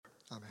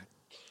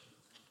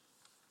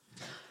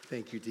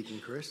Thank you, Deacon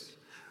Chris.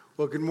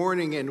 Well, good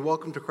morning and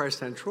welcome to Christ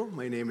Central.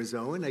 My name is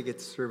Owen. I get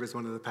to serve as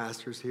one of the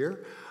pastors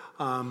here.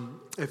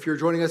 If you're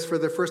joining us for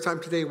the first time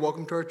today,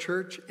 welcome to our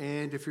church.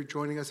 And if you're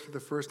joining us for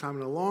the first time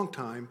in a long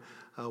time,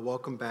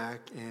 welcome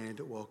back and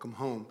welcome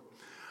home.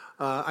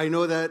 I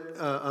know that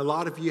a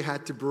lot of you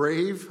had to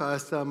brave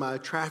some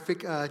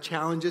traffic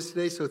challenges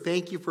today, so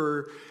thank you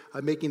for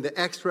making the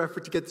extra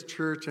effort to get to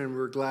church, and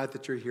we're glad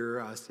that you're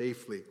here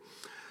safely.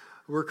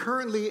 We're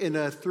currently in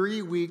a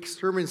 3-week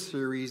sermon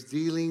series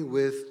dealing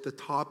with the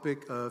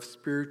topic of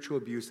spiritual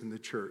abuse in the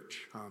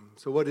church.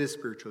 So what is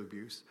spiritual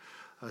abuse?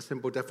 A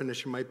simple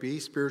definition might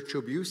be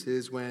spiritual abuse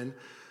is when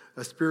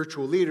a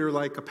spiritual leader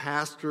like a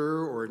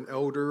pastor or an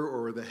elder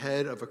or the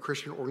head of a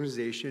Christian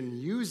organization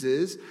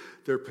uses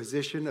their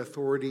position,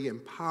 authority,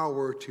 and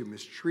power to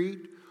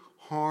mistreat,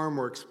 harm,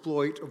 or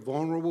exploit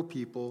vulnerable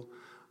people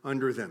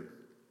under them.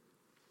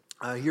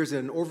 Here's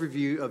an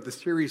overview of the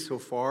series so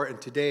far,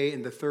 and today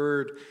in the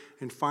third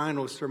and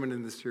final sermon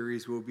in the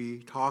series, we'll be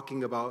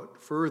talking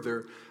about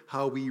further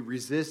how we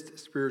resist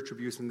spiritual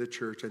abuse in the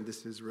church, and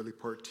this is really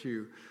part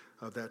 2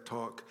 of that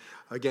talk.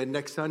 Again,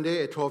 next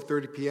Sunday at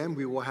 12:30 p.m.,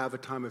 we will have a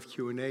time of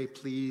Q&A.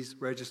 Please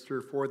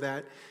register for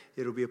that.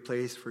 It'll be a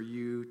place for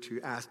you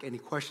to ask any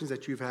questions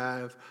that you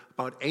have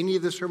about any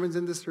of the sermons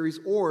in this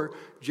series or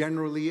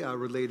generally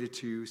related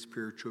to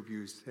spiritual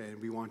abuse, and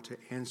we want to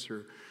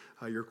answer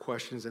your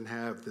questions and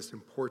have this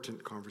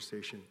important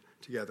conversation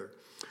together.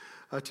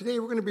 Today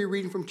we're going to be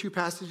reading from 2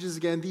 passages.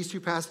 Again, these 2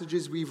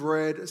 passages we've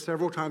read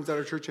several times at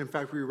our church. In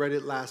fact, we read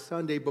it last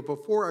Sunday. But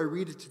before I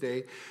read it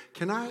today,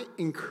 can I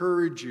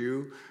encourage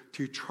you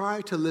to try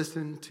to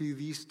listen to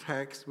these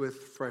texts with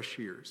fresh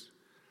ears?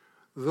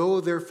 Though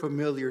they're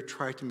familiar,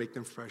 try to make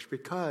them fresh,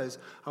 because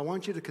I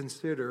want you to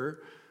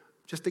consider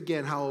just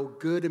again how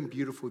good and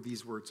beautiful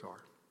these words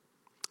are.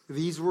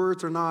 These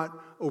words are not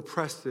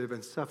oppressive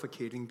and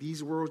suffocating.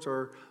 These words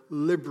are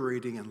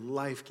liberating and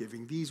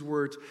life-giving. These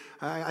words,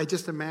 I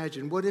just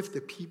imagine, what if the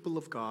people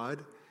of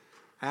God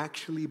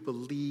actually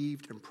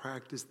believed and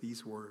practiced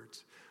these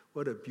words?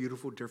 What a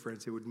beautiful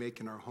difference it would make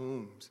in our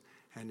homes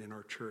and in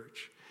our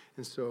church.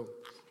 And so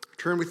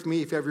turn with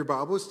me, if you have your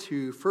Bibles,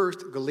 to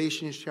first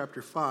Galatians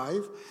chapter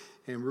 5,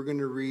 and we're going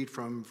to read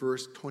from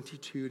verse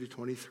 22 to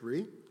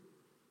 23.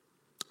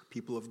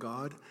 People of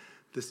God,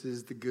 this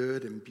is the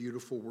good and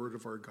beautiful word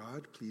of our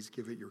God. Please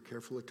give it your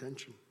careful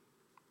attention.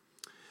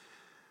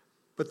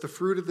 But the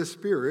fruit of the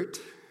Spirit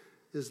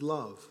is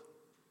love,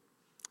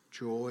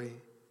 joy,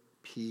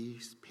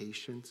 peace,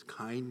 patience,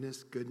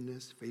 kindness,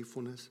 goodness,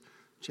 faithfulness,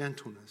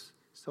 gentleness,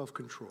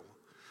 self-control.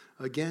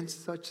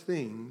 Against such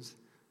things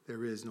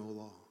there is no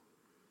law.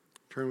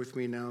 Turn with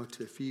me now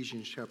to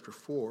Ephesians chapter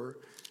 4,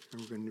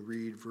 and we're going to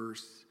read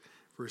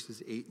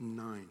verses 8 and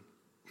 9.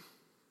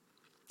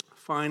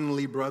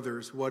 Finally,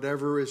 brothers,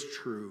 whatever is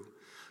true,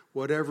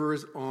 whatever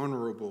is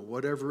honorable,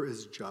 whatever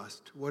is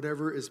just,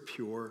 whatever is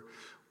pure,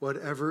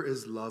 whatever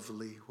is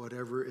lovely,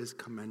 whatever is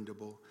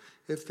commendable,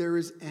 if there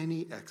is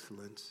any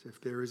excellence, if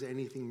there is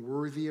anything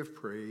worthy of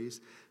praise,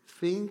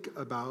 think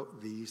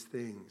about these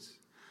things.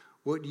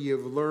 What ye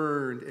have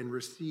learned and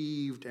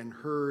received and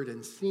heard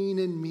and seen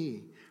in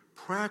me,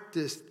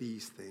 practice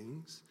these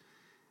things,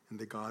 and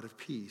the God of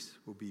peace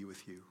will be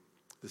with you.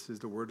 This is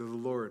the word of the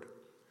Lord.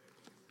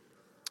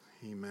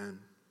 Amen.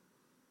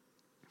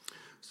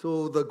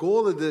 So the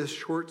goal of this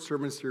short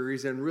sermon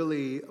series, and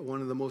really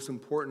one of the most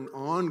important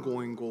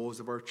ongoing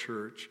goals of our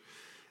church,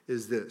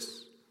 is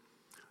this: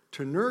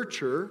 to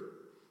nurture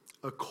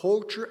a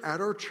culture at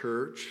our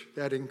church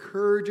that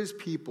encourages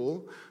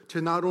people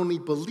to not only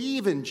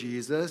believe in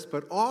Jesus,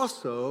 but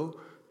also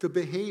to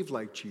behave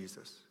like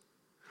Jesus.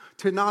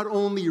 To not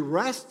only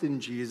rest in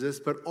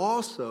Jesus, but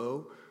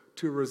also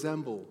to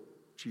resemble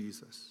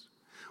Jesus.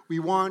 We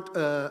want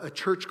a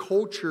church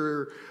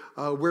culture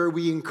where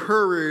we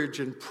encourage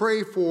and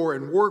pray for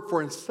and work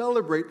for and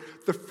celebrate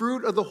the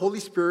fruit of the Holy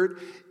Spirit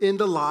in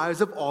the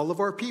lives of all of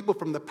our people,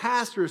 from the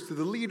pastors to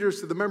the leaders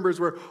to the members,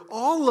 where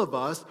all of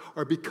us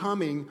are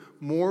becoming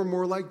more and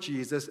more like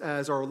Jesus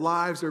as our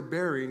lives are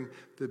bearing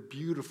the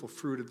beautiful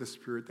fruit of the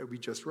Spirit that we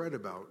just read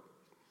about.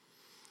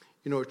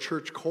 You know, a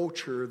church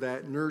culture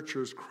that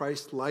nurtures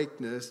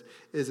Christ-likeness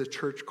is a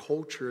church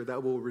culture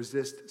that will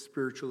resist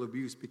spiritual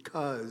abuse,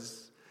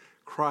 because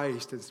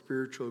Christ and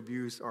spiritual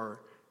abuse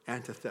are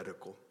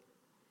antithetical.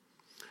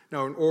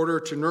 Now, in order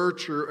to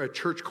nurture a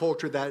church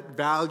culture that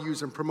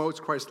values and promotes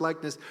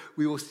Christ-likeness,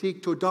 we will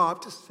seek to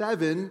adopt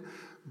 7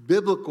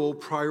 biblical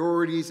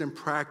priorities and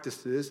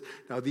practices.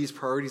 Now, these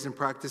priorities and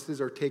practices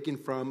are taken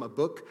from a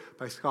book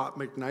by Scott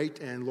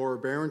McKnight and Laura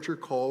Barringer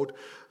called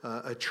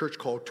A Church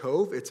Called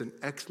Tov. It's an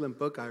excellent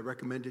book. I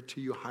recommend it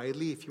to you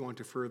highly if you want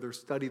to further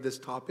study this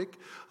topic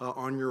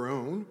on your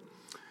own.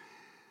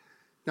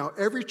 Now,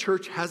 every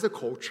church has a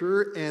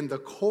culture, and the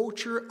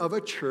culture of a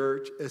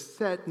church is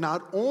set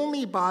not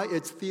only by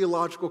its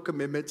theological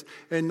commitments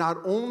and not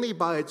only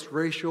by its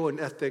racial and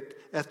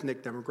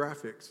ethnic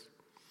demographics.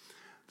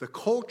 The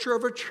culture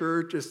of a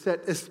church is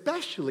set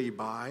especially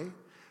by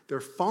their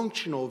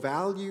functional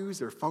values,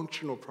 their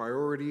functional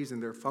priorities,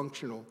 and their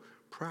functional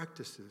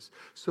practices.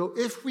 So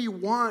if we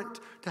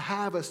want to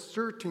have a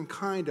certain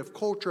kind of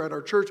culture at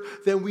our church,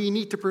 then we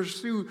need to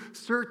pursue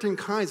certain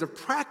kinds of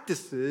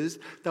practices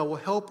that will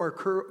help our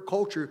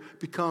culture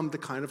become the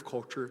kind of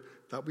culture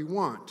that we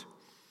want.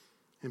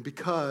 And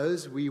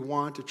because we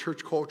want a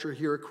church culture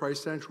here at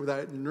Christ Central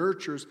that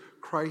nurtures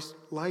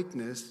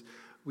Christ-likeness,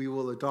 we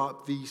will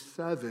adopt these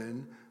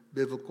 7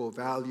 biblical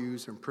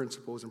values and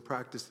principles and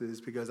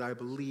practices because I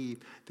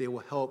believe they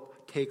will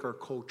help take our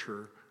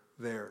culture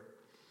there.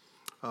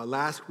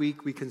 Last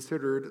week, we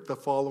considered the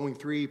following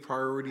 3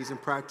 priorities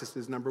and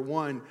practices. Number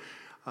 1,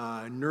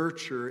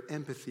 nurture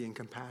empathy and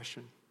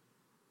compassion.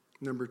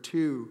 Number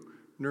 2,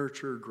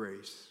 nurture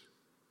grace.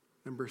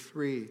 Number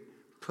 3,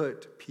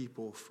 put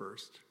people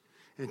first.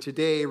 And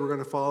today, we're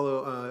going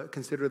to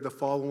consider the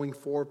following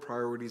 4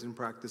 priorities and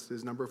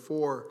practices. Number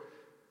 4,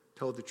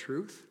 tell the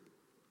truth.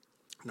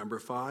 Number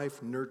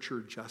 5, nurture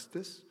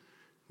justice.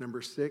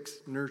 Number 6,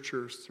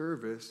 nurture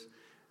service.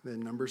 And then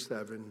number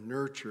 7,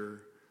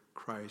 nurture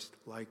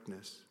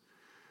Christ-likeness.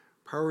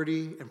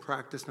 Priority and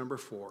practice number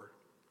 4,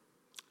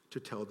 to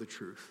tell the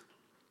truth.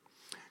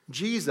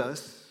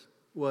 Jesus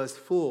was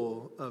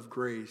full of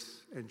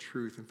grace and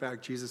truth. In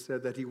fact, Jesus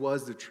said that he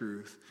was the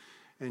truth,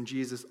 and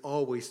Jesus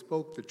always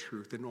spoke the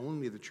truth and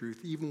only the truth,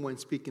 even when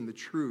speaking the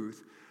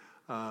truth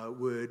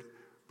would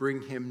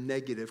bring him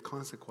negative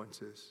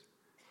consequences.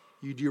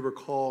 You do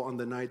recall on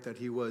the night that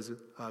he was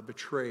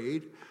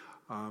betrayed,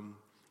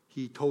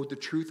 he told the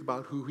truth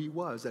about who he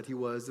was, that he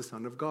was the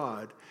Son of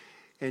God.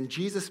 And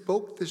Jesus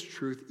spoke this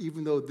truth,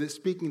 even though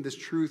speaking this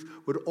truth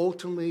would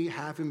ultimately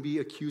have him be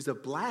accused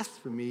of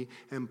blasphemy,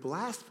 and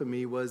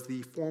blasphemy was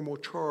the formal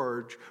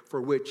charge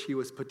for which he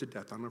was put to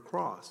death on a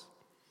cross.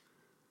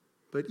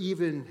 But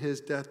even his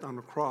death on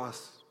the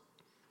cross,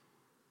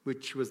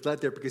 which was led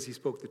there because he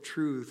spoke the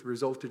truth,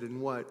 resulted in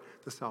what?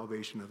 The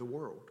salvation of the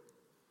world.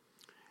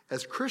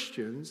 As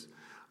Christians,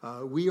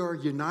 we are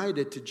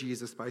united to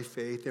Jesus by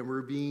faith, and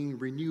we're being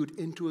renewed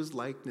into his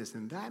likeness.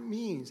 And that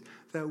means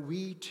that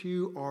we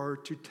too are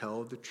to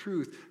tell the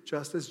truth,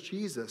 just as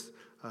Jesus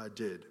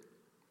did.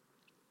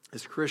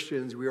 As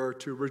Christians, we are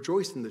to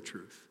rejoice in the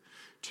truth,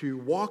 to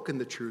walk in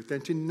the truth,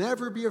 and to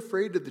never be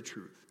afraid of the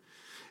truth.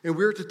 And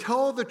we are to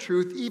tell the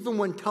truth even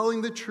when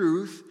telling the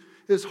truth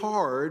is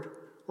hard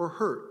or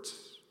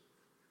hurts.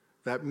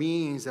 That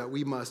means that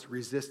we must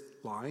resist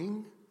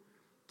lying,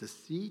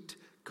 deceit,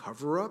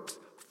 cover-ups,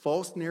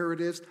 false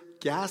narratives,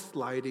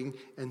 gaslighting,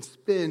 and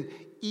spin,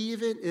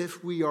 even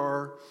if we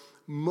are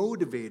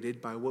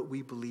motivated by what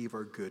we believe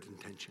are good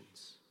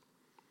intentions.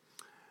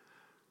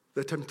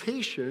 The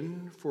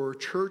temptation for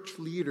church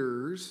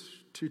leaders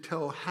to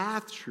tell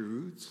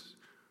half-truths,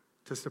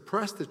 to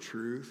suppress the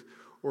truth,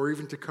 or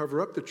even to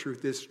cover up the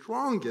truth is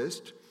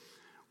strongest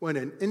when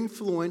an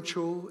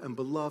influential and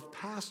beloved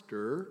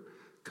pastor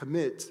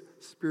commits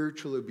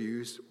spiritual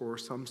abuse or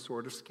some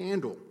sort of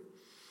scandal.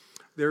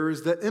 There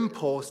is the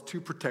impulse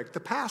to protect the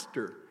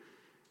pastor.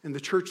 And the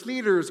church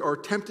leaders are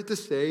tempted to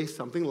say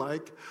something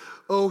like,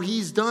 oh,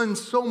 he's done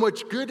so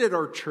much good at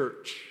our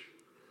church.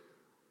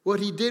 What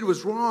he did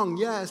was wrong,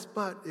 yes,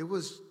 but it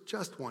was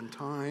just one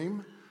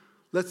time.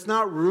 Let's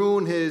not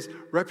ruin his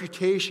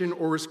reputation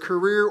or his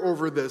career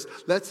over this.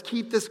 Let's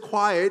keep this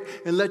quiet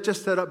and let's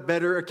just set up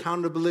better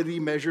accountability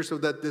measures so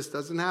that this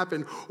doesn't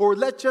happen. Or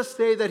let's just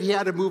say that he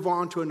had to move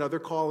on to another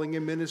calling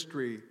in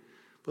ministry.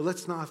 But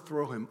let's not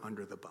throw him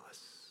under the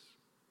bus.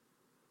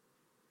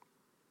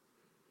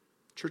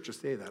 Churches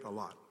say that a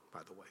lot,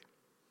 by the way.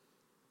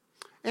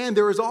 And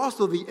there is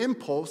also the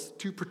impulse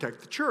to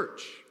protect the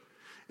church.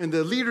 And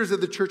the leaders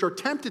of the church are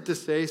tempted to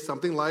say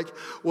something like,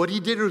 what he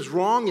did was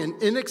wrong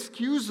and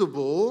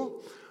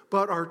inexcusable,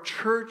 but our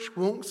church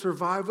won't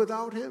survive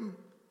without him.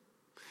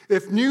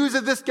 If news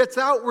of this gets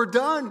out, we're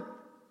done.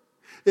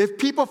 If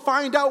people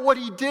find out what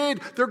he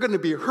did, they're going to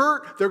be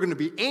hurt, they're going to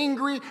be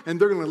angry, and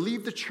they're going to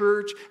leave the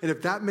church. And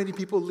if that many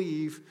people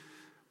leave,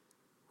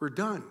 we're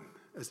done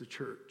as a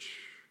church.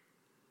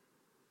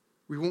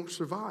 We won't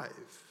survive.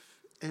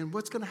 And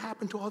what's going to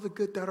happen to all the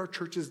good that our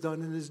church has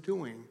done and is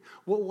doing?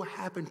 What will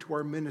happen to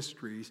our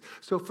ministries?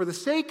 So for the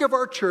sake of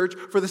our church,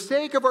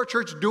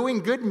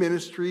 doing good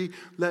ministry,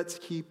 let's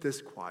keep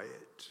this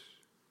quiet.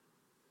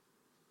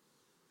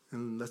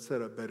 And let's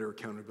set up better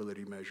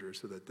accountability measures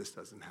so that this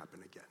doesn't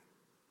happen again.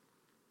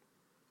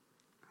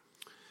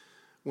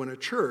 When a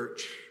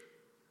church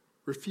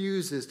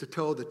refuses to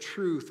tell the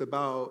truth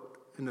about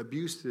an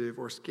abusive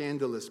or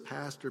scandalous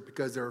pastor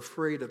because they're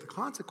afraid of the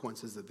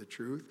consequences of the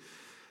truth,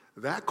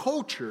 that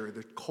culture,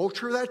 the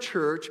culture of that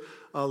church,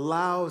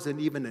 allows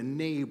and even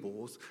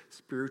enables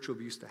spiritual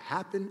abuse to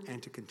happen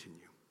and to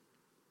continue.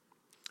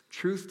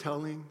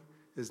 Truth-telling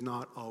is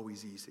not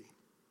always easy.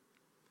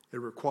 It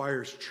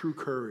requires true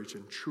courage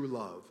and true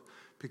love,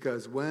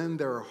 because when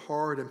there are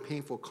hard and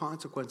painful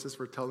consequences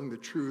for telling the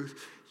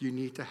truth, you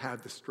need to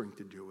have the strength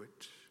to do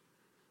it.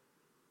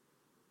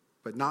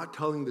 But not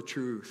telling the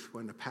truth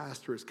when a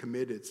pastor has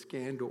committed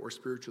scandal or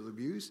spiritual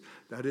abuse,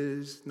 that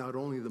is not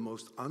only the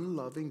most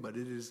unloving, but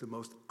it is the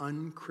most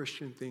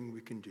unchristian thing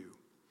we can do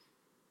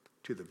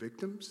to the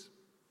victims,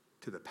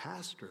 to the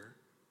pastor,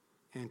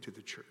 and to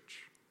the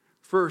church.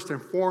 First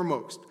and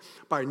foremost,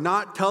 by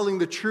not telling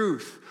the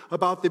truth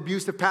about the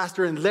abusive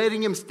pastor and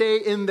letting him stay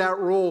in that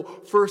role,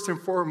 first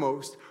and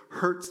foremost,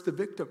 hurts the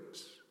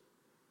victims.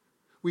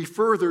 We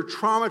further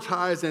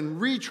traumatize and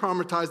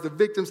re-traumatize the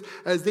victims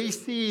as they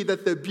see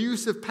that the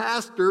abusive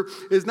pastor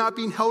is not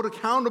being held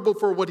accountable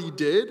for what he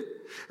did,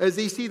 as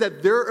they see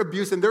that their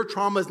abuse and their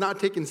trauma is not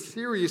taken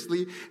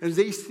seriously, and as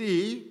they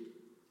see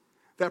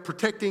that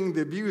protecting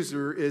the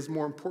abuser is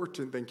more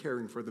important than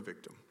caring for the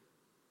victim.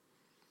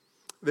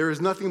 There is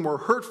nothing more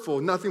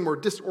hurtful, nothing more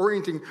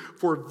disorienting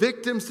for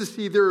victims to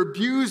see their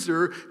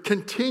abuser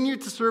continue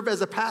to serve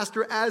as a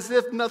pastor as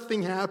if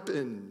nothing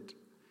happened,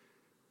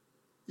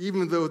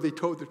 even though they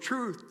told the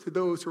truth to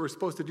those who were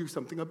supposed to do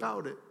something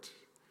about it.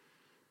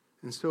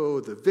 And so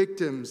the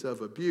victims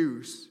of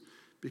abuse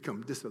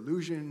become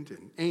disillusioned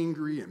and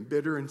angry and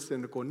bitter and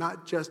cynical,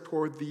 not just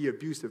toward the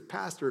abusive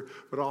pastor,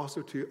 but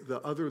also to the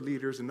other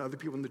leaders and other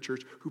people in the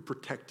church who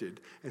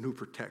protected and who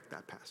protect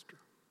that pastor.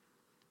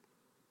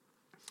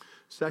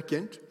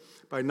 Second,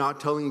 by not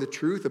telling the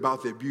truth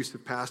about the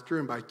abusive pastor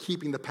and by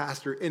keeping the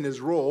pastor in his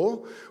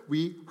role,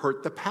 we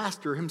hurt the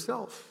pastor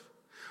himself.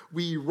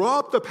 We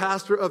rob the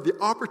pastor of the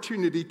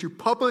opportunity to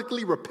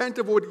publicly repent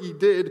of what he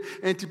did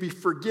and to be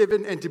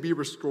forgiven and to be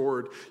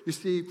restored. You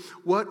see,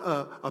 what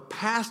a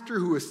pastor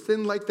who has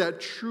sinned like that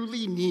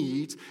truly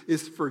needs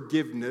is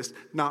forgiveness,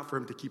 not for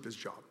him to keep his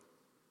job.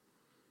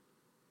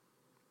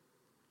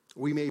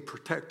 We may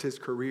protect his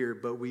career,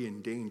 but we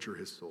endanger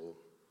his soul.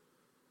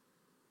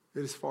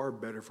 It is far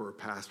better for a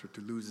pastor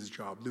to lose his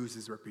job, lose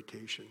his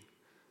reputation,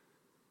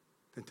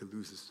 than to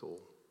lose his soul.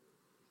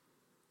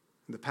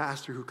 And the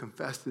pastor who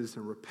confesses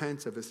and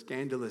repents of his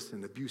scandalous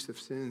and abusive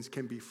sins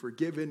can be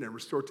forgiven and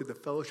restored to the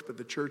fellowship of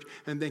the church,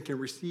 and then can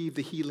receive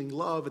the healing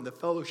love and the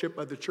fellowship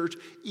of the church,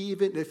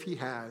 even if he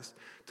has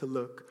to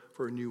look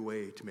for a new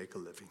way to make a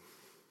living.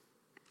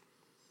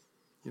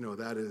 You know,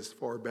 that is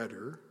far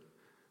better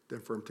than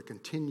for him to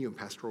continue in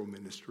pastoral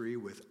ministry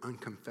with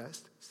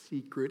unconfessed,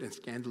 secret, and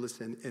scandalous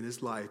sin in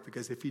his life,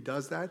 because if he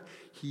does that,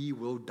 he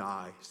will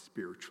die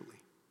spiritually.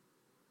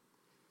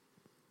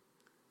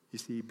 You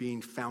see,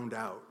 being found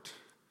out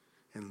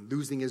and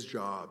losing his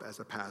job as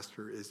a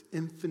pastor is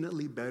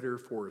infinitely better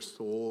for his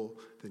soul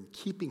than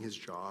keeping his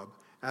job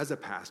as a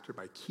pastor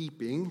by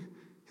keeping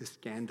his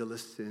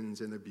scandalous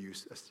sins and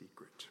abuse a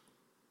secret.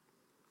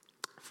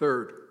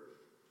 Third,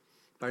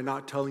 by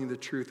not telling the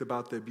truth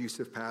about the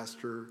abusive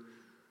pastor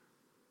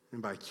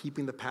and by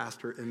keeping the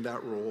pastor in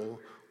that role,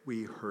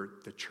 we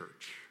hurt the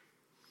church.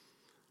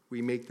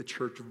 We make the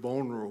church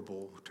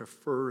vulnerable to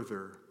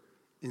further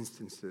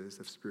instances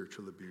of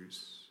spiritual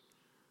abuse.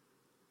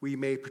 We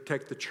may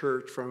protect the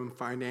church from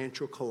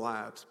financial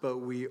collapse, but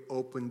we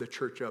open the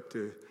church up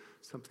to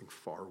something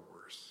far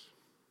worse.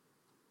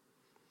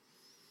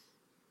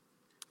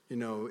 You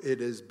know,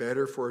 it is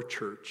better for a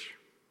church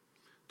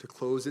to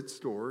close its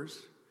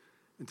doors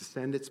and to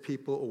send its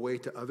people away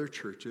to other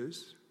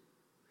churches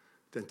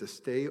than to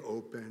stay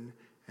open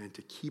and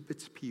to keep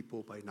its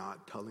people by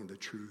not telling the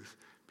truth,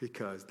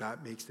 because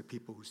that makes the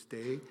people who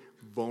stay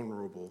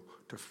vulnerable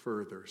to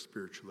further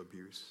spiritual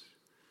abuse.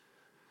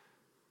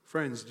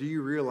 Friends, do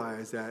you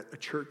realize that a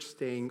church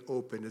staying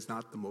open is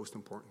not the most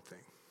important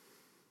thing?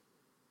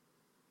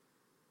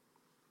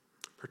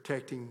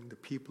 Protecting the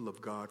people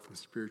of God from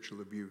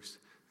spiritual abuse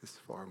is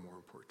far more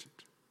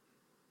important.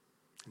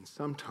 And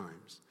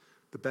sometimes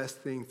the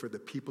best thing for the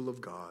people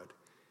of God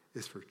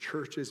is for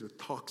churches with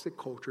toxic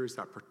cultures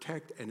that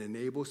protect and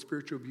enable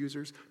spiritual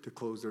abusers to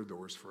close their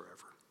doors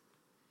forever.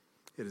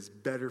 It is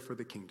better for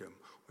the kingdom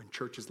when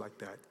churches like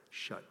that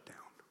shut down.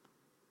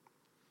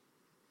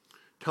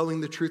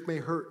 Telling the truth may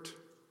hurt,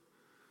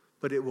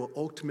 but it will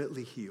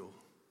ultimately heal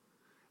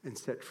and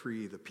set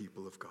free the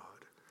people of God.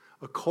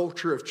 A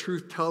culture of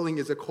truth-telling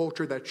is a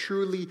culture that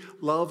truly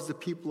loves the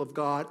people of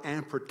God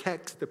and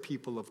protects the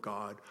people of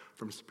God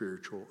from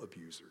spiritual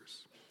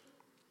abusers.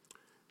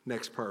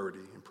 Next priority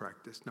in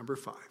practice, number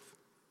 5,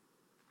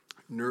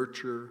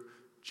 nurture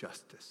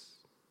justice.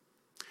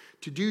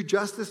 To do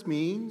justice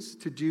means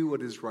to do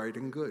what is right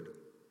and good.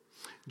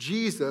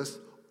 Jesus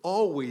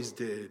always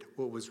did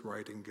what was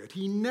right and good.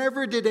 He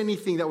never did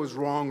anything that was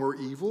wrong or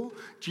evil.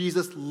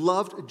 Jesus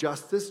loved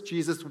justice.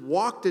 Jesus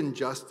walked in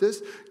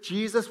justice.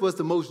 Jesus was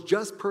the most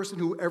just person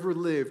who ever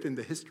lived in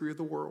the history of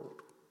the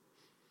world.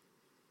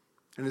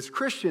 And as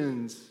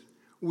Christians,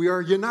 we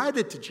are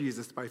united to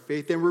Jesus by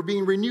faith, and we're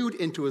being renewed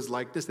into his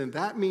likeness, and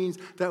that means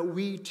that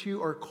we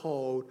too are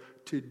called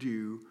to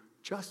do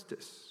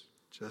justice,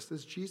 just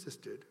as Jesus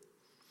did.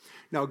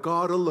 Now,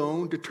 God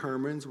alone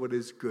determines what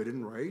is good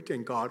and right,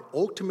 and God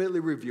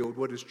ultimately revealed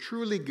what is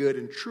truly good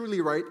and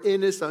truly right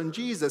in his Son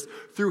Jesus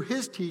through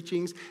his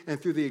teachings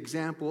and through the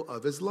example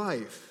of his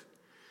life.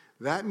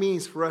 That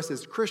means for us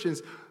as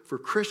Christians, for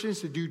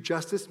Christians to do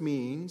justice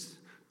means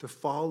to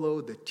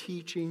follow the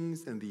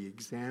teachings and the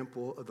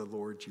example of the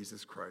Lord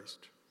Jesus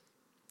Christ.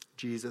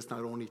 Jesus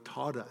not only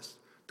taught us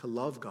to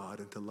love God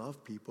and to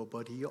love people,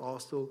 but he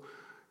also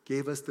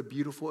gave us the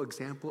beautiful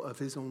example of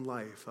his own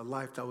life, a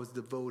life that was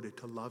devoted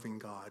to loving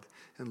God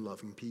and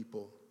loving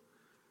people.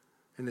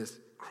 And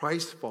as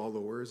Christ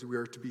followers, we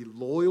are to be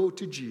loyal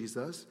to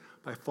Jesus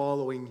by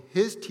following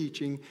his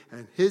teaching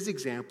and his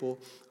example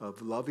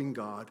of loving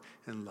God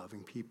and loving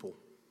people.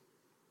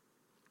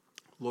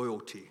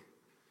 Loyalty.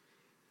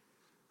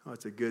 Oh,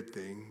 it's a good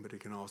thing, but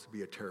it can also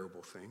be a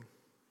terrible thing.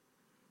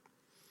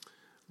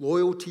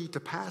 Loyalty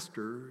to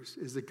pastors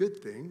is a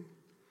good thing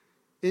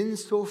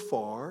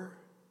insofar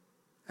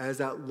as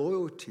that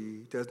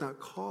loyalty does not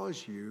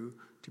cause you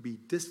to be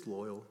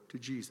disloyal to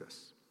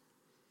Jesus.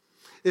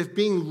 If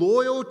being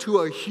loyal to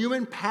a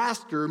human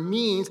pastor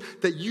means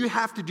that you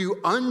have to do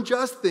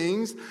unjust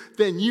things,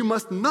 then you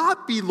must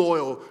not be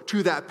loyal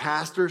to that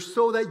pastor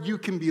so that you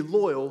can be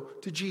loyal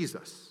to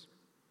Jesus.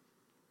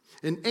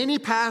 And any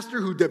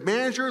pastor who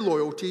demands your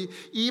loyalty,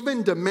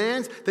 even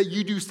demands that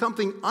you do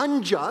something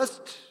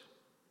unjust,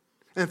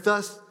 and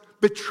thus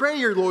betray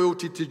your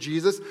loyalty to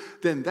Jesus,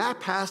 then that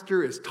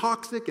pastor is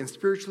toxic and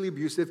spiritually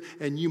abusive,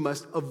 and you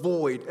must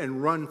avoid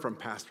and run from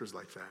pastors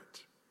like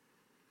that.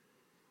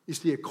 You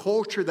see, a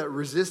culture that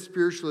resists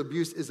spiritual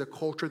abuse is a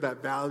culture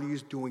that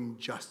values doing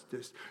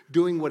justice,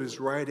 doing what is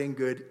right and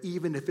good,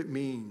 even if it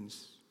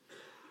means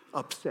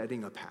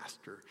upsetting a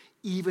pastor,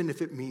 even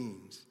if it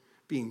means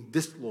being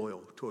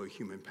disloyal to a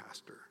human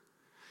pastor.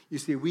 You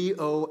see, we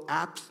owe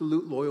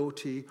absolute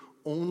loyalty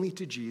only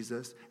to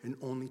Jesus and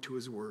only to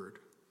his word.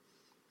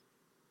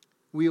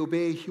 We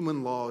obey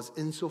human laws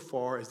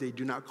insofar as they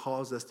do not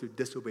cause us to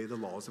disobey the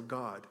laws of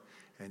God.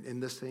 And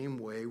in the same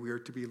way, we are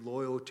to be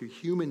loyal to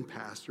human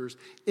pastors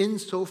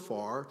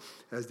insofar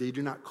as they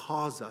do not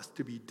cause us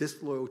to be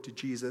disloyal to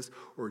Jesus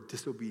or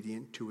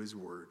disobedient to his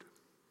word.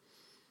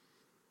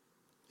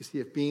 You see,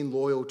 if being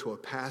loyal to a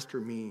pastor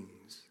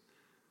means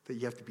that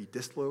you have to be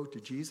disloyal to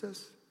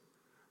Jesus,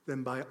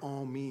 then by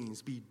all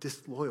means be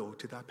disloyal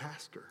to that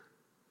pastor.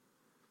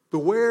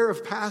 Beware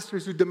of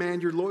pastors who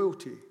demand your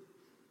loyalty,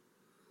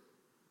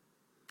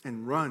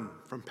 and run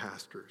from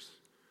pastors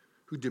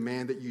who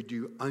demand that you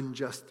do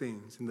unjust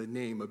things in the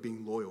name of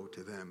being loyal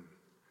to them.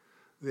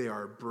 They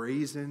are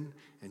brazen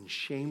and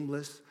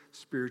shameless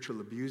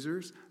spiritual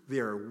abusers. They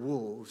are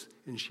wolves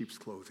in sheep's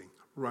clothing.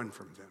 Run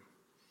from them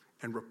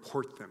and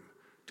report them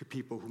to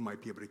people who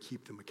might be able to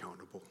keep them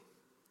accountable.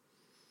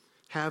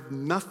 Have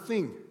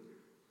nothing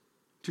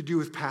to do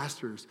with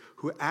pastors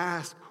who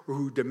ask or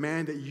who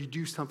demand that you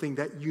do something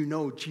that you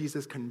know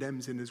Jesus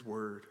condemns in his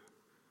word.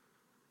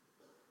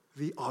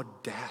 The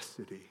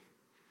audacity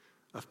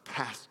of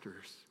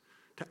pastors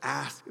to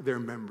ask their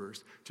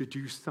members to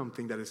do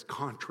something that is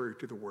contrary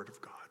to the word of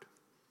God.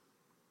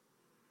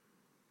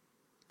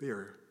 They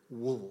are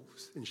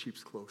wolves in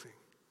sheep's clothing.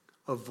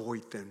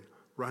 Avoid them.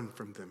 Run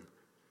from them.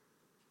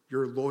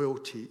 Your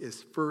loyalty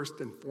is first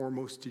and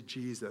foremost to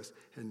Jesus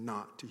and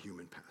not to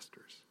human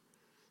pastors.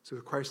 So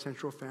the Christ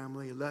Central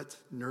family, let's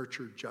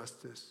nurture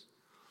justice.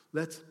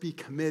 Let's be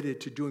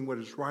committed to doing what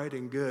is right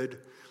and good.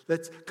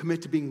 Let's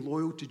commit to being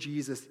loyal to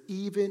Jesus,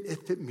 even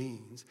if it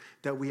means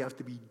that we have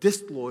to be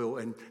disloyal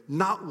and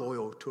not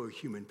loyal to a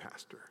human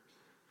pastor.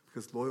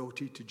 Because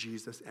loyalty to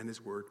Jesus and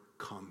his word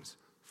comes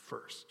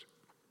first.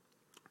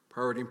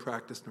 Priority and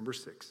practice number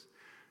 6,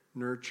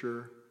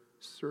 nurture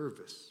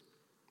service.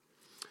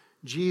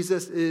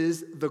 Jesus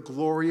is the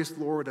glorious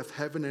Lord of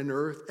heaven and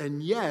earth,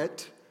 and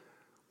yet,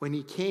 when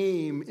he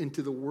came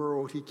into the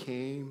world, he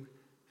came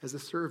as a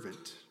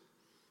servant.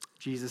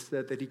 Jesus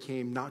said that he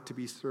came not to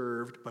be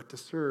served, but to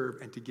serve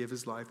and to give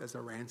his life as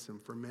a ransom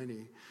for many.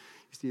 You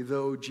see,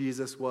 though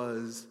Jesus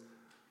was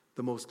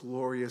the most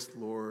glorious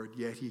Lord,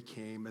 yet he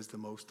came as the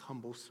most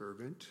humble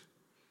servant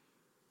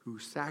who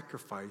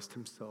sacrificed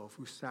himself,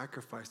 who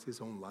sacrificed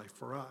his own life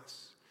for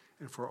us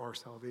and for our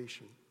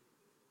salvation.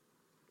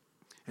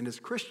 And as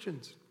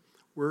Christians,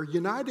 we're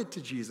united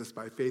to Jesus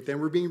by faith, and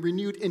we're being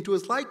renewed into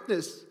his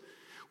likeness,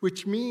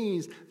 which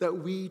means that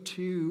we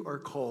too are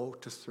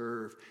called to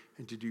serve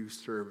and to do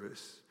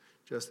service,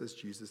 just as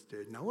Jesus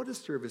did. Now, what does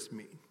service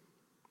mean?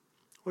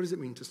 What does it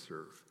mean to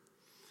serve?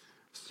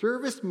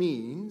 Service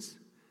means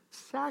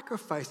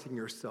sacrificing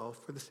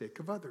yourself for the sake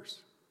of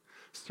others.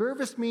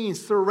 Service means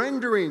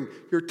surrendering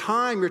your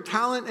time, your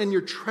talent, and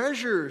your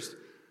treasures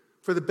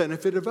for the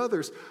benefit of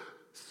others.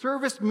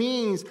 Service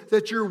means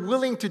that you're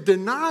willing to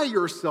deny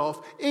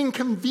yourself,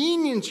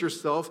 inconvenience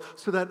yourself,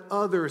 so that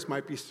others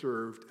might be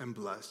served and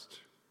blessed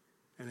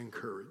and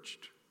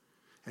encouraged.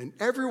 And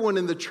everyone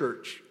in the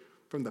church,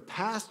 from the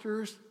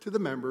pastors to the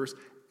members,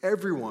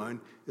 everyone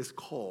is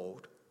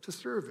called to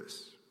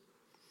service.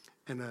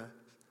 And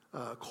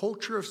a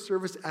culture of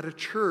service at a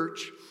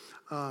church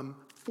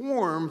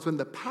forms when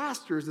the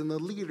pastors and the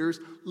leaders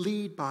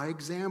lead by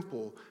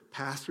example.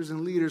 Pastors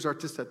and leaders are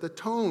to set the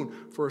tone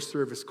for a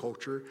service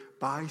culture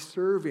by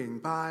serving,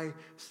 by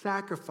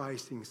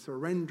sacrificing,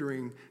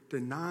 surrendering,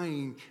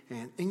 denying,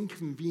 and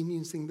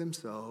inconveniencing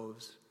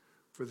themselves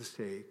for the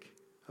sake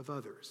of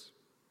others.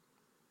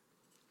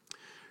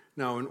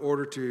 Now, in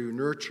order to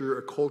nurture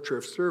a culture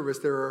of service,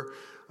 there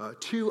are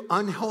 2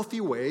 unhealthy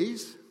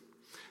ways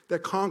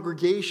that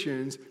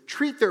congregations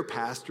treat their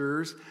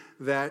pastors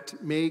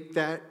that make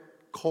that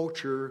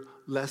culture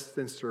less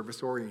than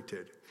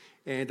service-oriented.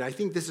 And I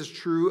think this is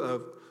true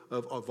of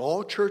of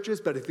all churches,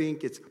 but I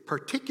think it's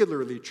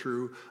particularly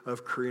true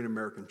of Korean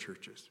American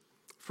churches.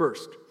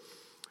 First,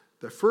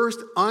 the first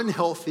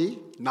unhealthy,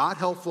 not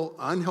helpful,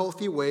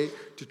 unhealthy way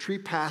to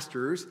treat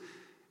pastors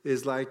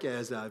is like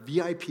as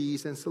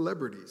VIPs and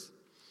celebrities.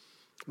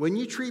 When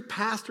you treat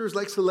pastors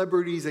like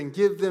celebrities and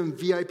give them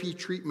VIP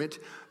treatment,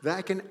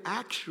 that can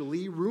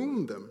actually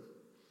ruin them.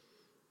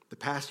 The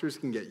pastors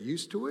can get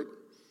used to it,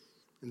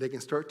 and they can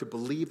start to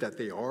believe that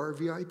they are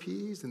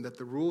VIPs and that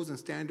the rules and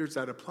standards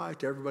that apply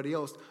to everybody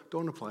else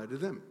don't apply to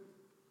them.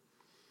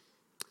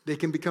 They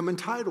can become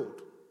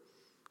entitled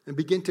and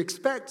begin to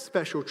expect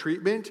special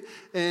treatment,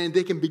 and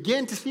they can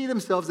begin to see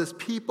themselves as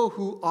people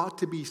who ought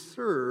to be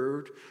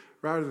served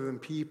rather than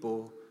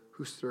people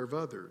who serve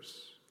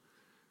others.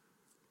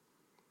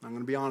 I'm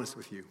going to be honest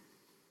with you.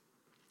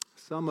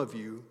 Some of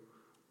you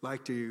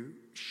like to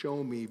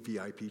show me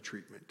VIP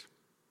treatment,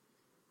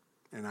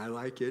 and I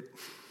like it.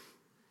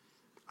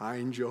 I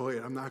enjoy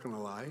it. I'm not going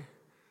to lie.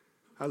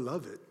 I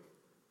love it.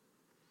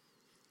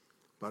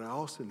 But I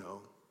also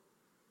know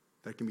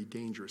that can be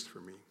dangerous for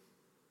me.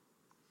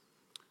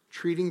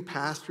 Treating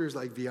pastors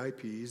like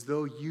VIPs,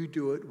 though you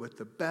do it with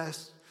the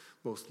best,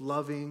 most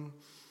loving,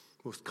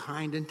 most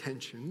kind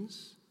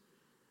intentions,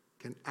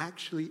 can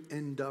actually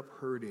end up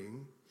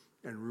hurting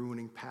and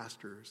ruining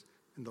pastors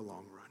in the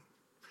long run.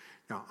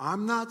 Now,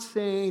 I'm not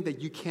saying that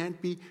you can't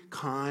be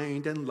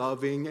kind and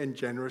loving and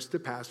generous to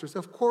pastors.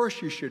 Of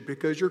course you should,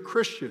 because you're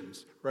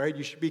Christians, right?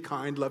 You should be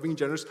kind, loving,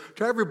 generous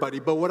to everybody.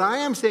 But what I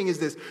am saying is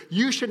this: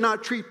 you should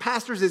not treat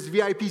pastors as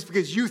VIPs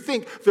because you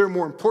think they're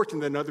more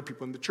important than other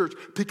people in the church,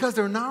 because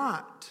they're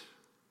not.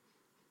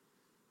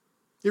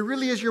 It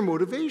really is your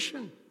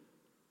motivation.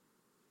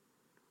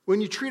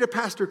 When you treat a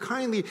pastor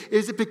kindly,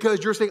 is it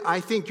because you're saying, I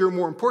think you're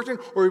more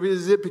important, or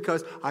is it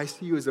because I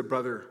see you as a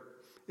brother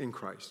in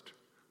Christ?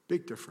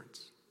 Big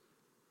difference.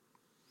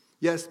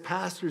 Yes,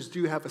 pastors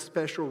do have a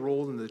special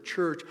role in the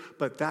church,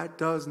 but that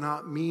does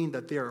not mean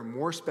that they are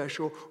more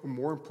special or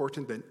more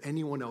important than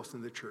anyone else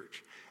in the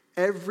church.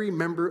 Every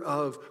member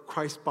of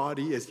Christ's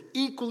body is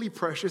equally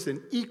precious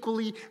and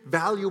equally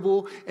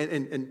valuable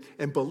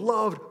and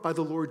beloved by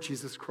the Lord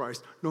Jesus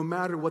Christ, no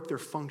matter what their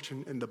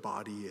function in the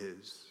body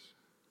is.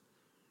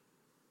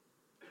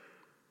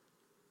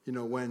 You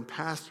know, when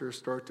pastors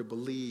start to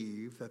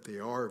believe that they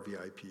are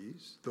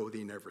VIPs, though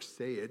they never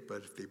say it, but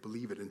if they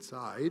believe it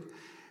inside,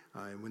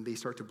 and when they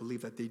start to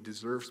believe that they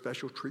deserve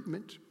special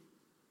treatment,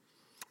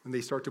 when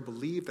they start to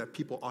believe that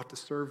people ought to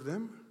serve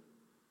them,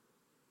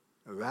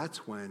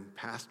 that's when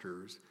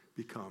pastors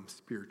become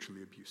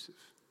spiritually abusive.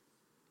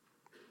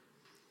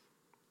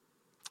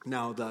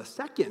 Now, the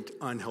second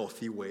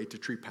unhealthy way to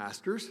treat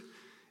pastors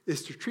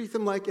is to treat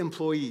them like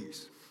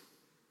employees.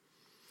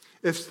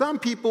 If some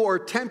people are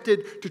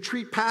tempted to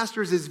treat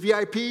pastors as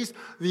VIPs,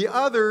 the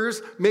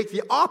others make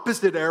the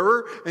opposite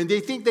error, and they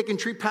think they can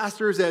treat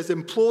pastors as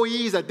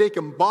employees that they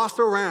can boss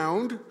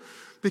around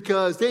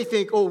because they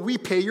think, oh, we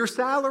pay your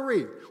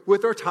salary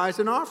with our tithes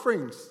and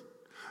offerings.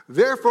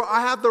 Therefore,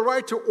 I have the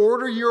right to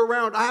order you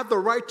around. I have the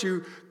right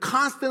to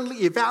constantly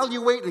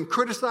evaluate and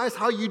criticize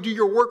how you do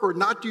your work or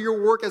not do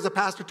your work as a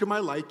pastor to my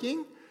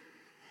liking.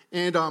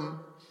 And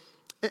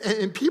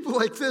people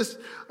like this,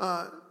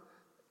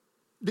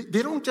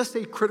 they don't just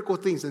say critical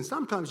things, and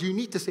sometimes you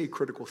need to say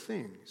critical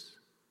things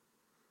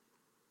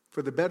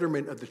for the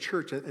betterment of the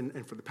church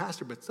and for the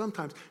pastor, but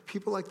sometimes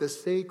people like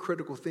this say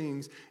critical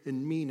things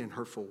in mean and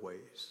hurtful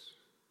ways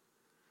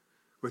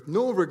with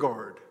no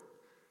regard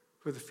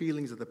for the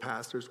feelings of the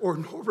pastors or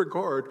no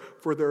regard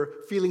for their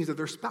feelings of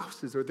their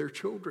spouses or their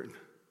children.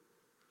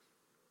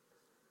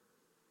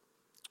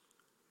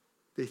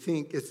 They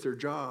think it's their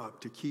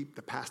job to keep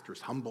the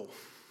pastors humble.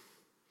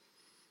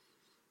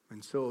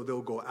 And so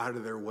they'll go out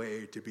of their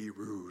way to be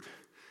rude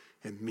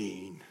and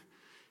mean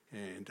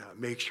and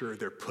make sure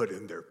they're put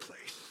in their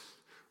place,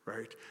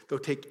 right? They'll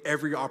take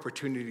every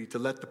opportunity to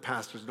let the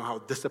pastors know how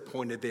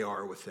disappointed they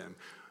are with them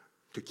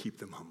to keep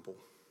them humble.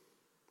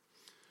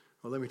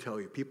 Well, let me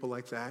tell you, people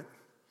like that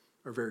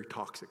are very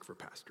toxic for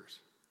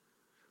pastors.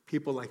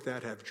 People like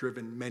that have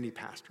driven many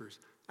pastors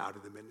out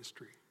of the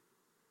ministry.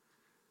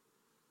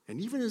 And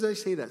even as I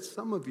say that,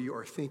 some of you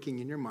are thinking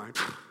in your mind,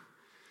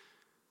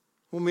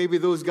 well, maybe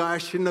those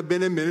guys shouldn't have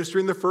been in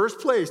ministry in the first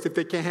place. If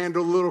they can't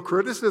handle a little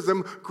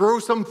criticism, grow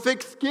some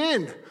thick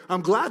skin.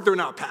 I'm glad they're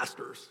not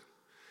pastors.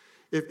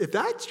 If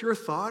that's your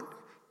thought,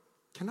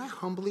 can I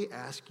humbly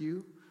ask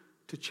you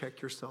to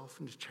check yourself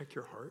and to check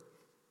your heart?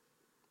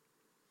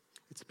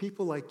 It's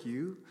people like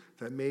you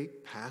that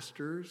make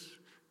pastors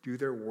do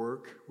their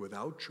work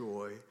without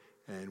joy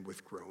and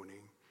with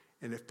groaning.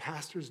 And if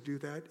pastors do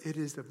that, it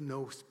is of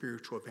no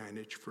spiritual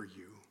advantage for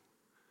you.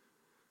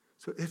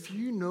 So if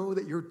you know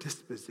that your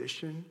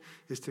disposition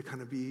is to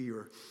kind of be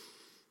your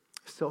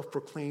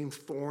self-proclaimed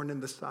thorn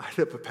in the side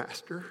of a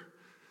pastor,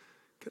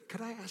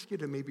 could I ask you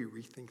to maybe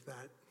rethink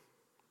that?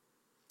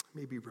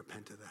 Maybe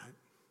repent of that?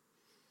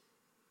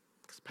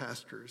 Because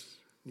pastors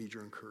need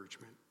your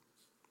encouragement.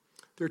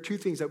 There are two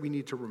things that we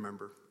need to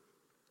remember.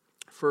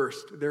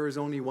 First, there is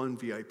only one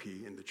VIP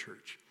in the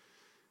church,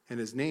 and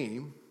his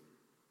name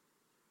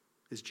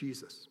is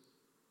Jesus.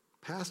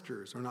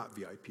 Pastors are not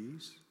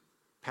VIPs.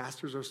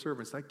 Pastors are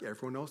servants like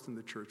everyone else in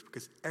the church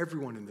because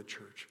everyone in the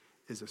church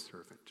is a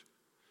servant.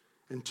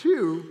 And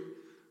two,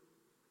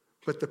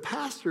 but the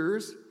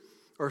pastors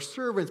are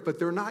servants, but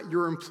they're not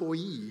your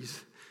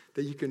employees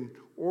that you can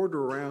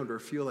order around or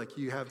feel like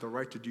you have the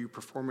right to do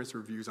performance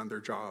reviews on their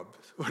job,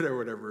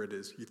 whatever it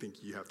is you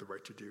think you have the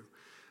right to do.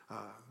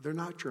 They're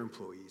not your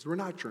employees. We're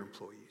not your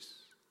employees.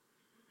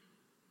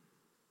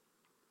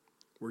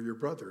 We're your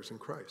brothers in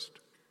Christ.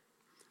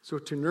 So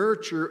to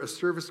nurture a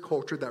service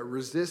culture that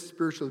resists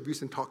spiritual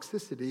abuse and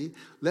toxicity,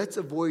 let's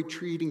avoid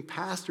treating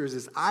pastors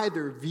as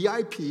either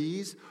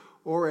VIPs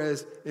or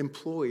as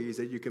employees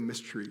that you can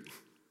mistreat.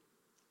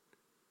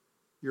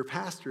 Your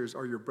pastors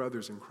are your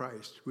brothers in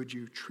Christ. Would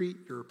you treat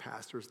your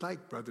pastors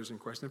like brothers in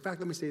Christ? In fact,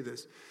 let me say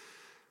this.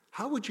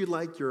 How would you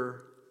like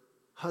your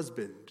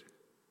husband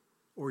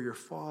or your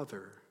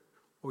father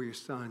or your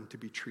son to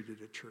be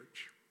treated at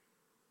church?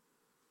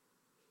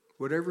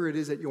 Whatever it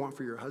is that you want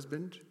for your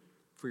husband,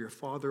 for your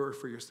father, or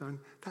for your son,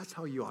 that's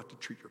how you ought to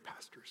treat your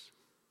pastors.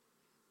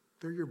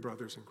 They're your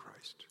brothers in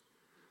Christ.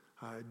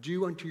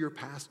 Do unto your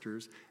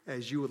pastors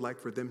as you would like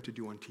for them to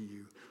do unto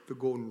you. The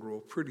golden rule,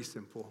 pretty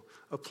simple,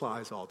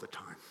 applies all the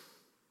time.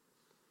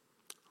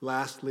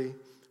 Lastly,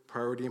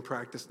 priority and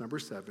practice number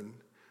 7,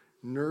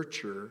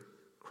 nurture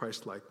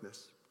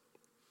Christ-likeness.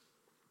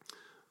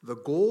 The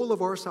goal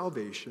of our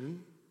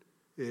salvation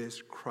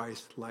is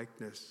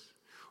Christ-likeness,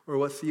 or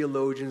what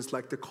theologians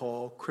like to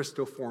call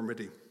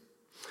Christoformity.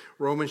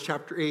 Romans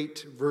chapter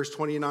 8, verse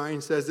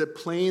 29 says it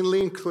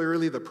plainly and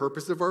clearly, the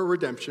purpose of our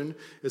redemption.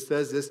 It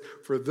says this,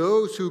 for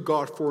those who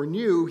God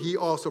foreknew, he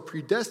also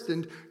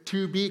predestined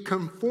to be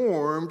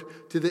conformed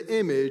to the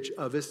image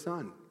of his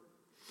Son.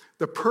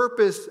 The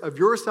purpose of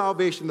your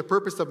salvation, the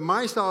purpose of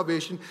my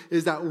salvation,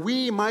 is that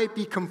we might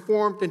be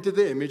conformed into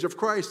the image of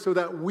Christ, so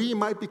that we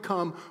might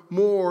become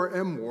more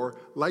and more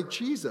like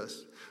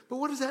Jesus. But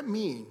what does that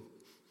mean?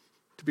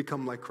 To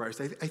become like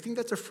Christ. I think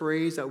that's a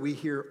phrase that we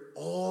hear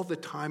all the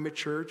time at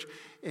church,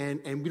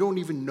 and we don't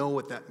even know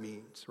what that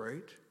means,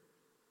 right?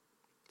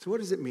 So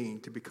what does it mean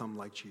to become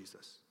like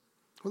Jesus?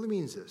 Well, it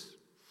means this.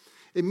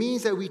 It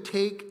means that we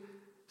take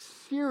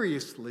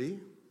seriously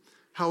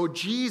how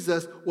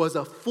Jesus was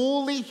a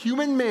fully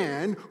human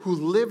man who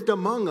lived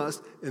among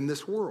us in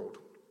this world.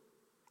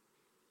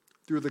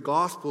 Through the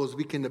Gospels,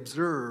 we can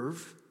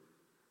observe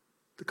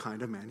the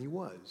kind of man he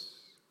was.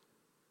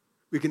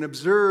 We can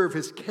observe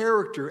his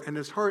character and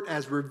his heart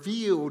as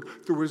revealed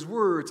through his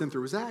words and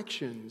through his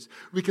actions.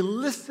 We can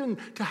listen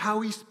to how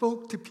he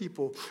spoke to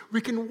people.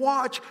 We can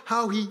watch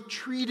how he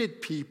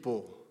treated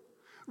people.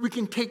 We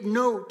can take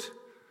note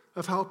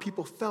of how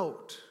people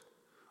felt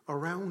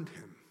around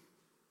him.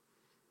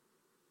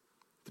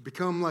 To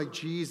become like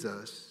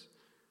Jesus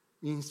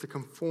means to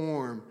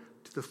conform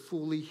to the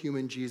fully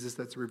human Jesus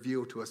that's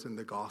revealed to us in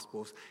the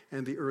Gospels.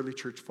 And the early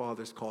church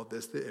fathers called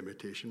this the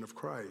imitation of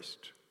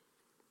Christ.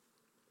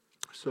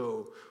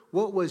 So,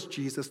 what was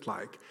Jesus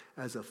like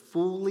as a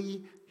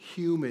fully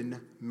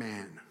human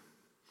man?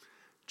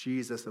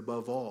 Jesus,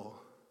 above all,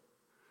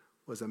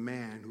 was a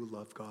man who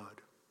loved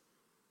God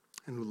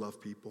and who loved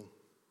people.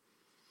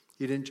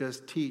 He didn't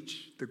just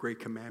teach the great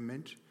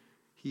commandment,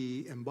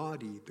 he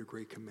embodied the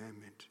great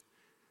commandment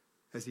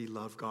as he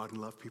loved God and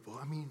loved people.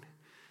 I mean,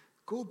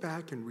 go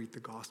back and read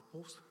the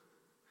Gospels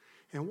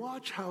and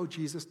watch how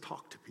Jesus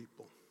talked to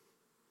people.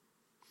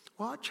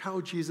 Watch how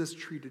Jesus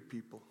treated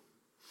people.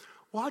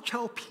 Watch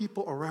how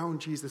people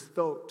around Jesus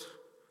felt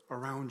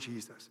around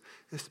Jesus,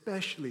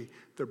 especially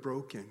the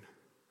broken,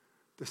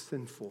 the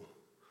sinful,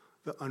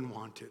 the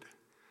unwanted.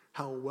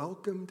 How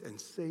welcomed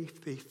and safe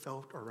they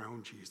felt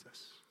around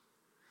Jesus.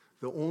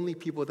 The only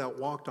people that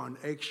walked on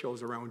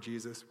eggshells around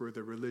Jesus were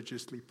the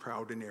religiously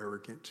proud and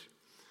arrogant.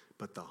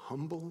 But the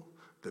humble,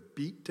 the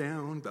beat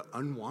down, the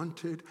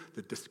unwanted,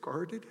 the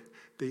discarded,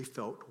 they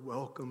felt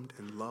welcomed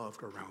and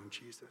loved around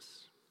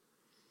Jesus.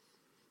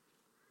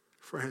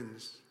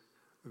 Friends,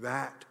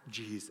 that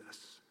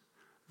Jesus,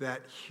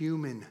 that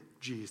human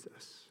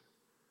Jesus,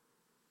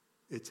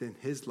 it's in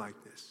his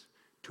likeness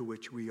to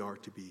which we are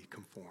to be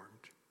conformed.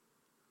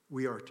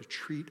 We are to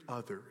treat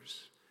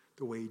others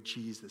the way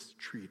Jesus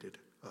treated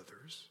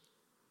others.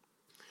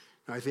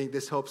 Now, I think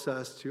this helps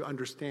us to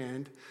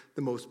understand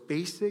the most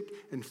basic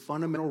and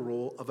fundamental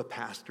role of a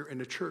pastor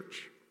in a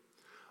church.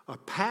 A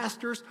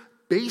pastor's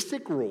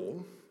basic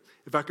role,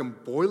 if I can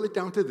boil it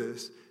down to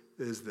this,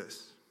 is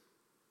this.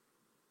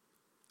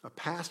 A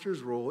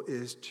pastor's role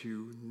is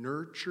to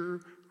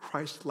nurture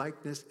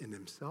Christ-likeness in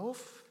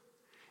himself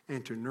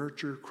and to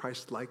nurture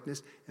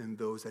Christ-likeness in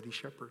those that he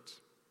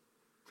shepherds.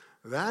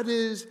 That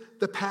is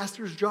the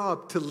pastor's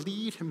job, to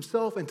lead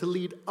himself and to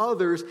lead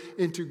others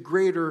into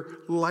greater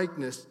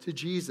likeness to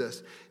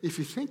Jesus. If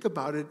you think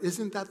about it,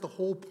 isn't that the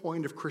whole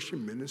point of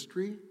Christian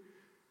ministry?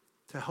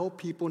 To help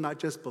people not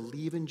just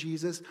believe in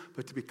Jesus,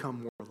 but to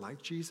become more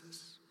like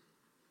Jesus?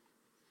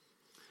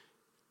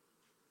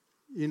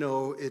 You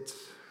know, it's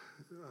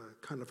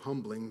kind of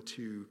humbling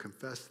to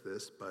confess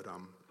this, but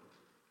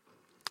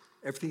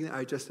everything that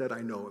I just said,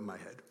 I know in my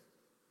head.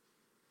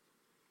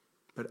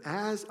 But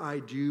as I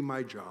do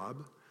my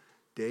job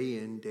day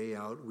in, day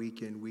out,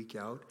 week in, week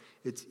out,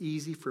 it's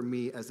easy for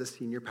me as a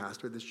senior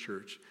pastor of this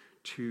church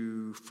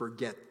to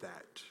forget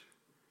that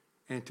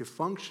and to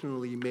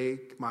functionally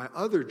make my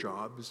other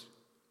jobs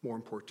more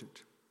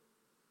important.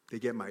 They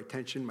get my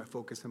attention, my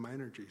focus, and my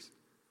energies.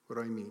 What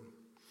do I mean?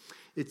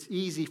 It's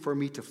easy for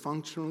me to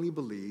functionally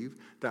believe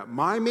that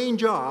my main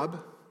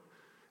job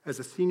as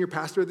a senior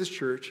pastor of this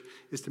church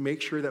is to make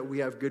sure that we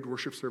have good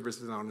worship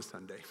services on a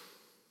Sunday.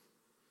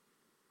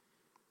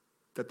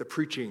 That the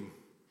preaching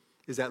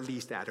is at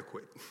least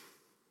adequate.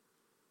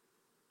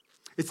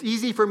 It's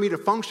easy for me to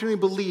functionally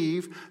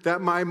believe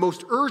that my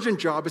most urgent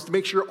job is to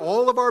make sure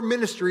all of our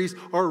ministries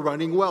are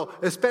running well,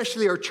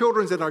 especially our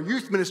children's and our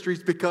youth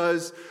ministries,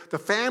 because the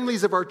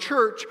families of our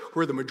church, who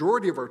are the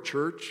majority of our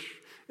church,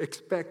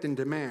 expect and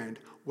demand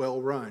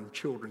well-run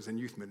children's and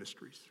youth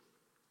ministries.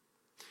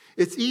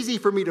 It's easy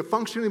for me to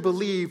functionally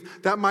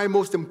believe that my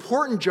most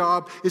important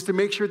job is to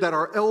make sure that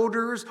our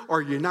elders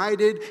are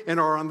united and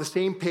are on the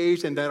same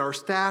page and that our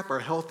staff are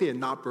healthy and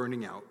not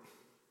burning out.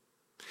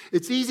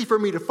 It's easy for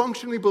me to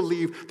functionally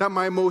believe that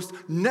my most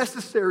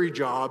necessary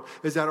job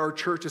is that our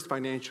church is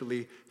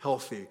financially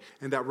healthy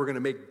and that we're going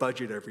to make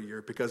budget every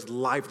year because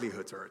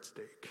livelihoods are at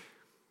stake.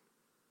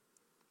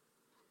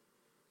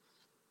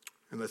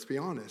 And let's be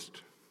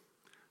honest,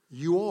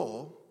 you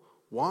all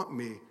want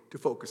me to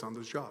focus on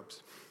those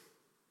jobs.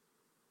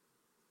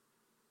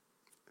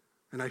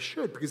 And I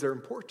should, because they're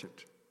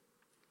important.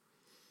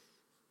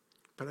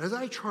 But as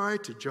I try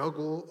to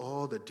juggle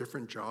all the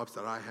different jobs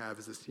that I have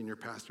as a senior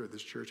pastor of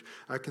this church,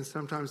 I can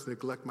sometimes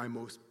neglect my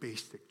most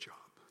basic job,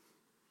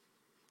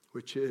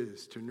 which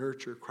is to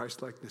nurture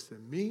Christ-likeness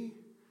in me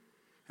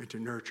and to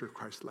nurture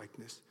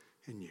Christ-likeness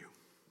in you.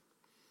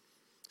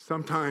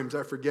 Sometimes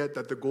I forget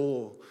that the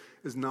goal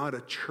is not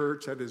a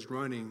church that is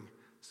running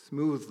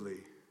smoothly,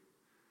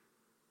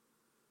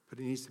 but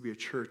it needs to be a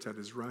church that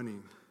is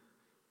running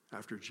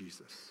after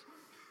Jesus.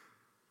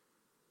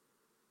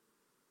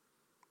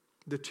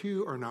 The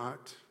two are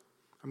not,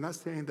 I'm not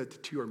saying that the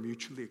two are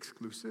mutually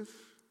exclusive,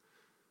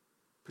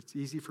 but it's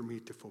easy for me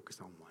to focus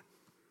on one.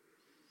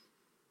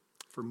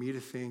 For me to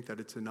think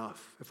that it's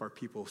enough if our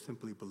people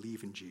simply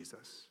believe in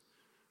Jesus.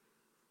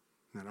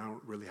 And I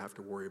don't really have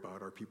to worry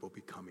about our people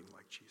becoming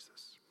like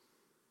Jesus.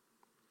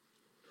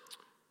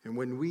 And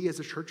when we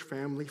as a church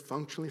family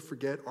functionally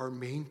forget our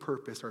main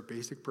purpose, our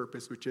basic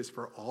purpose, which is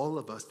for all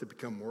of us to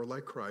become more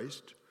like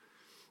Christ,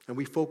 and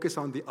we focus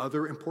on the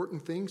other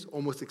important things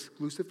almost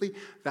exclusively,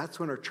 that's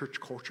when our church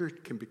culture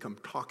can become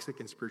toxic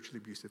and spiritually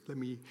abusive. Let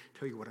me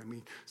tell you what I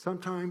mean.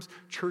 Sometimes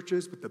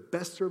churches with the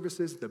best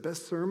services, the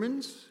best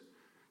sermons,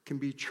 can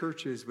be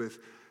churches with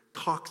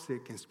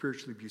toxic and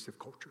spiritually abusive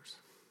cultures.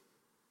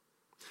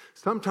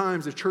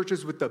 Sometimes the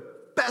churches with the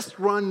best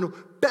run,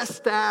 best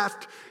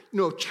staffed,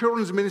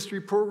 children's ministry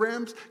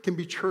programs can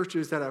be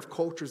churches that have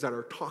cultures that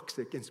are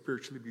toxic and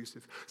spiritually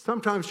abusive.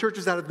 Sometimes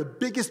churches that have the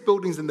biggest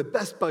buildings and the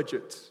best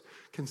budgets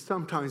can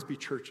sometimes be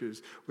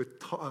churches with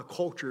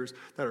cultures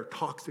that are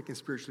toxic and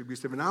spiritually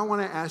abusive. And I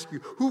want to ask you,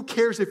 who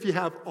cares if you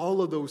have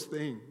all of those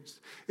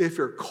things if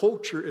your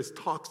culture is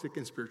toxic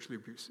and spiritually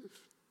abusive?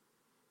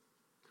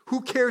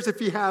 Who cares if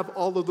you have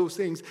all of those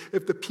things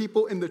if the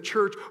people in the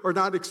church are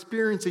not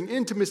experiencing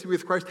intimacy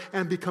with Christ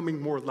and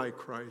becoming more like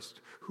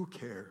Christ? Who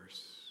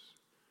cares?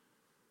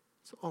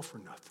 It's all for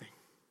nothing.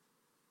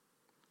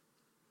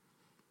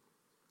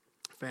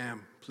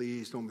 Fam,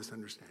 please don't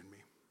misunderstand me.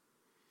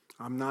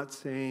 I'm not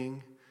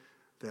saying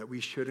that we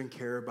shouldn't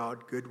care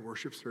about good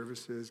worship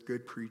services,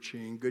 good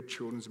preaching, good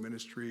children's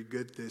ministry,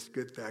 good this,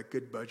 good that,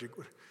 good budget.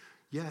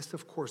 Yes,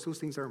 of course, those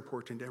things are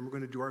important, and we're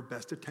going to do our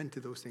best to tend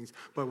to those things.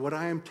 But what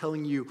I am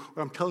telling you,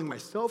 what I'm telling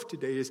myself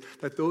today is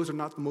that those are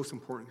not the most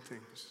important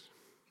things,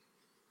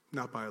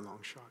 not by a long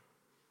shot.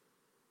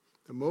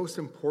 The most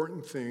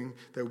important thing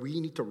that we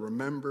need to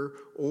remember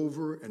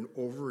over and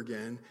over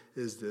again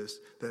is this,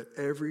 that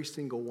every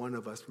single one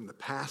of us, from the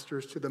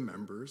pastors to the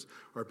members,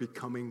 are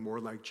becoming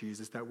more like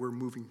Jesus, that we're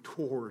moving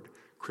toward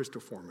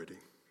Christoformity.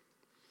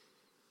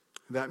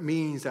 That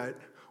means that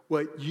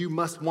what you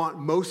must want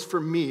most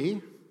from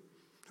me,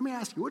 let me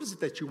ask you, what is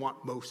it that you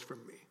want most from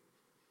me?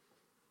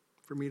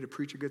 For me to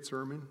preach a good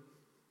sermon?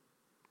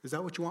 Is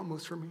that what you want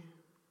most from me?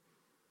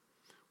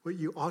 What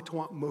you ought to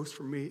want most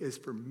from me is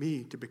for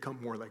me to become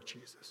more like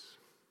Jesus.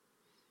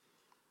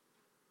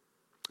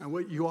 And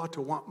what you ought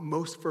to want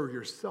most for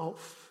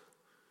yourself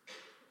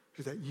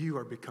is that you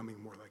are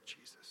becoming more like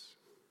Jesus.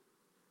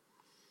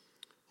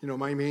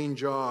 My main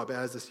job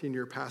as a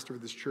senior pastor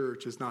of this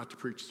church is not to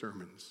preach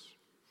sermons,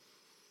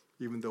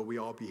 even though we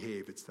all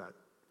behave it's that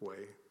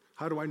way.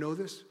 How do I know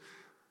this?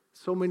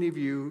 So many of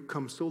you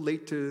come so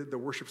late to the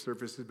worship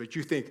services, but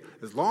you think,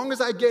 as long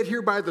as I get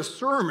here by the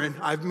sermon,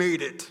 I've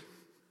made it.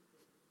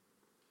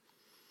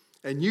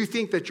 And you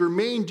think that your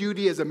main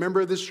duty as a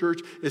member of this church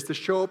is to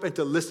show up and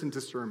to listen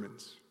to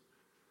sermons.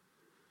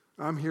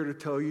 I'm here to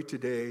tell you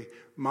today,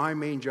 my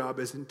main job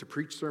isn't to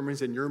preach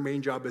sermons, and your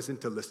main job isn't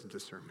to listen to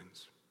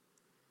sermons.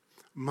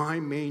 My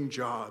main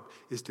job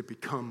is to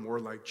become more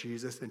like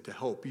Jesus and to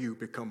help you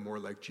become more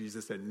like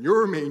Jesus. And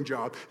your main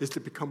job is to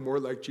become more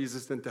like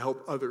Jesus and to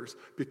help others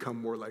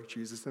become more like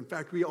Jesus. In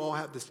fact, we all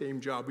have the same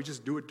job. We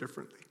just do it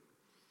differently.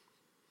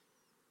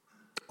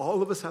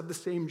 All of us have the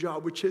same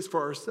job, which is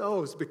for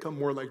ourselves to become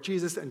more like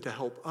Jesus and to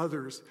help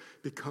others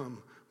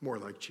become more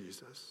like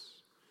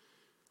Jesus.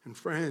 And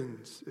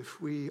friends,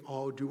 if we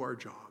all do our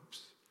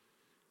jobs,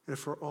 and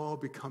if we're all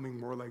becoming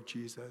more like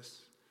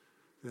Jesus,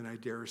 then I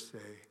dare say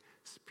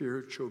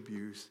spiritual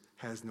abuse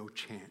has no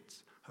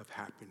chance of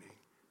happening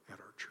at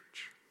our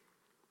church.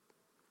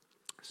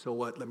 So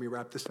what? Let me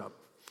wrap this up.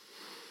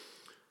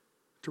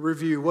 To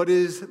review, what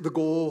is the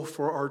goal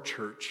for our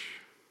church?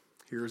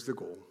 Here's the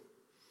goal.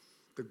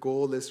 The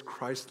goal is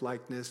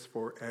Christ-likeness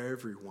for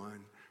everyone,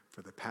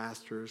 for the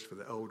pastors, for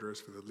the elders,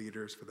 for the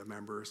leaders, for the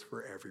members,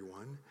 for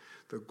everyone.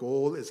 The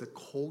goal is a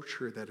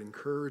culture that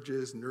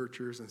encourages,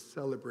 nurtures, and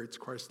celebrates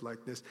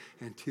Christ-likeness.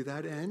 And to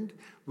that end,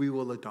 we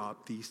will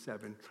adopt these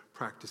 7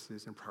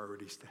 practices and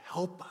priorities to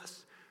help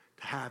us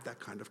to have that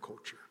kind of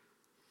culture.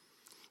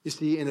 You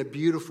see, in a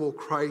beautiful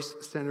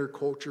Christ-centered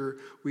culture,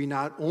 we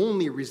not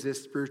only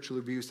resist spiritual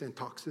abuse and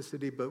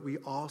toxicity, but we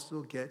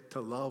also get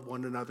to love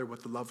one another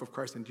with the love of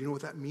Christ. And do you know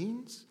what that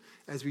means?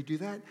 As we do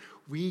that,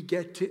 we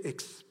get to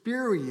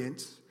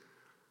experience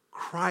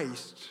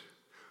Christ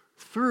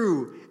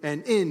through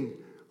and in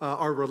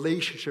our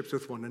relationships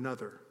with one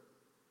another.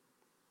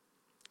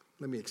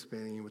 Let me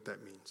explain what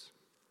that means.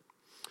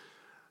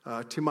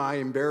 To my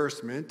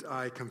embarrassment,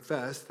 I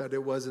confess that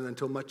it wasn't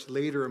until much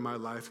later in my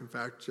life, in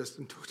fact, just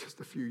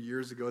a few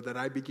years ago, that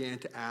I began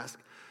to ask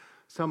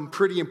some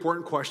pretty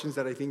important questions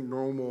that I think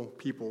normal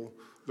people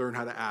learn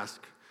how to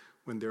ask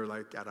when they're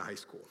like out of high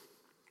school.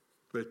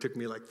 But it took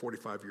me like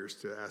 45 years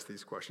to ask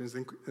these questions.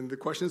 And the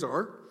questions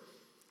are,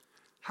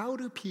 how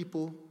do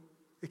people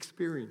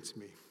experience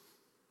me?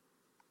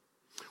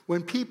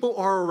 When people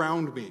are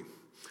around me,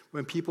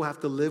 when people have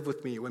to live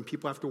with me, when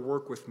people have to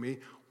work with me,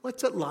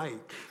 what's it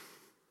like?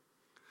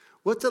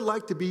 What's it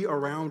like to be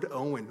around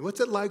Owen? What's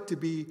it like to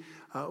be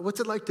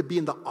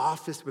in the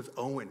office with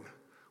Owen?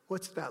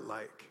 What's that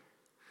like?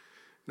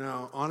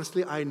 Now,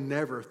 honestly, I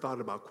never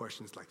thought about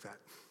questions like that.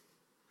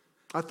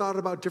 I thought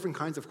about different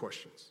kinds of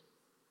questions.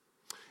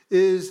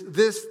 Is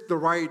this the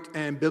right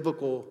and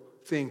biblical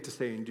thing to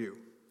say and do?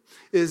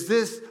 Is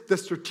this the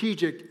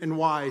strategic and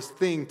wise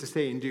thing to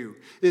say and do?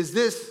 Is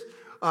this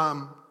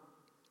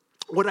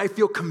what I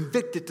feel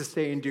convicted to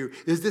say and do?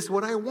 Is this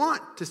what I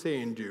want to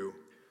say and do?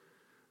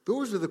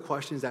 Those are the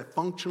questions that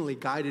functionally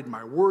guided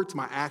my words,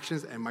 my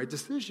actions, and my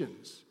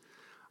decisions.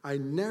 I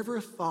never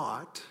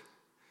thought,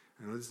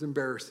 I know this is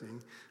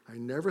embarrassing, I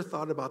never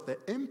thought about the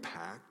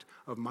impact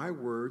of my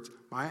words,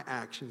 my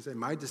actions, and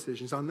my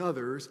decisions on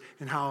others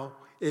and how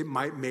it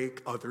might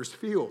make others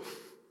feel.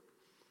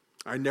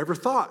 I never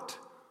thought,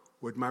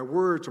 would my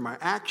words or my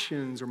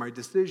actions or my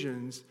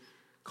decisions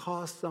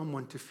cause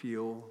someone to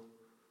feel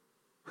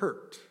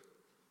hurt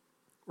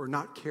or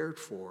not cared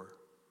for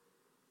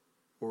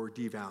or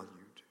devalued?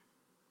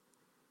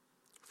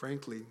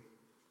 Frankly,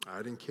 I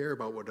didn't care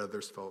about what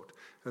others felt.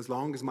 As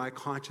long as my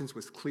conscience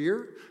was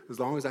clear, as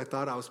long as I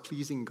thought I was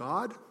pleasing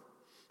God,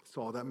 that's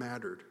all that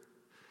mattered.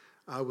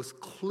 I was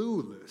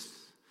clueless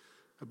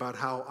about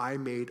how I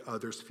made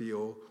others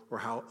feel or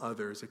how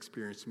others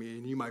experienced me.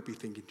 And you might be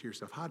thinking to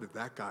yourself, how did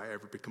that guy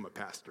ever become a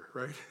pastor,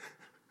 right?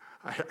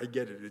 I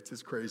get it. It's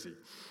just crazy.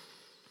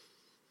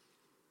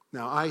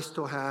 Now, I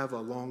still have a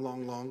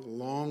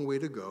long way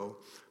to go,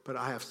 but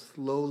I have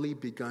slowly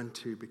begun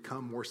to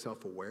become more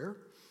self-aware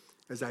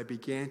as I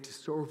began to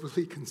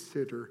soberly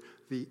consider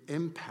the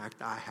impact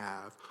I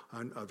have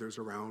on others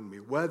around me,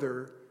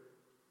 whether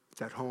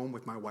it's at home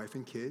with my wife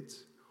and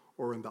kids,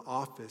 or in the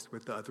office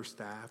with the other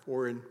staff,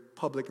 or in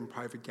public and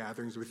private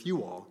gatherings with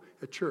you all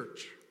at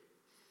church.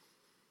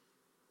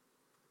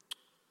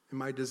 And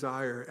my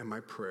desire and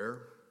my prayer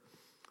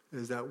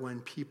is that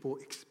when people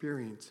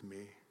experience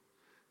me,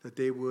 that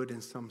they would, in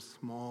some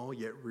small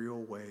yet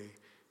real way,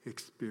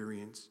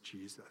 experience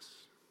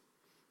Jesus.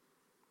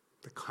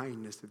 The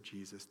kindness of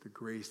Jesus, the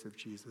grace of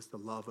Jesus, the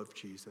love of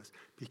Jesus,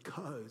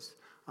 because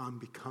I'm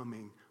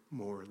becoming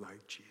more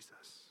like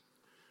Jesus.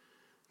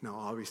 Now,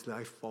 obviously,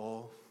 I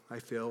fall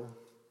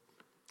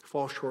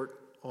short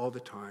all the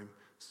time.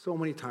 So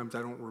many times I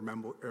don't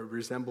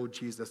resemble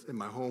Jesus in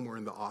my home or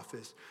in the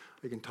office.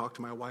 I can talk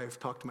to my wife,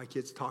 talk to my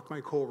kids, talk to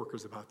my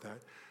coworkers about that,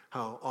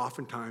 how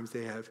oftentimes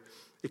they have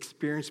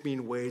experienced me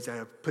in ways that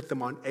have put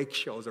them on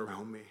eggshells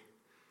around me.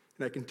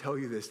 And I can tell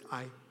you this,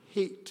 I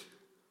hate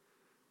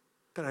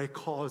that I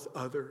cause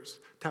others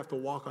to have to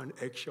walk on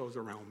eggshells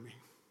around me.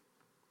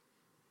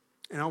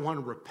 And I want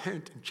to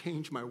repent and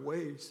change my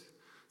ways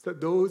so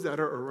that those that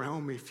are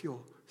around me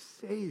feel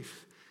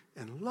safe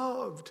and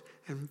loved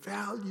and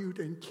valued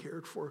and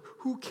cared for.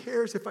 Who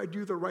cares if I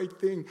do the right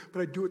thing,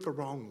 but I do it the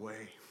wrong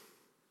way?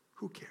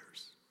 Who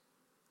cares?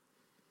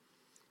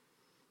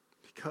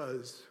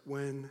 Because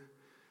when,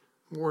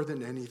 more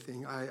than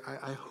anything,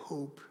 I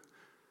hope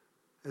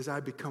as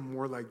I become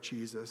more like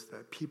Jesus,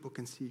 that people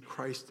can see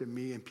Christ in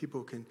me and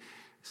people can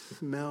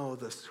smell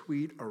the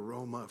sweet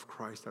aroma of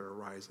Christ that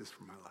arises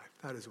from my life.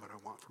 That is what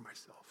I want for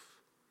myself.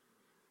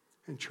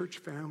 And church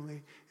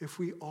family, if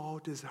we all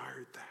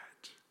desired that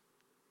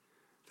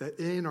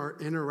in our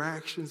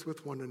interactions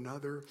with one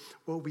another,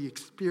 what we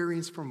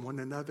experience from one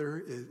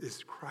another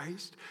is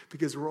Christ,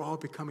 because we're all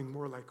becoming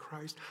more like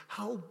Christ,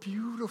 how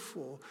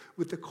beautiful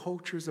would the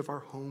cultures of our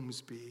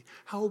homes be?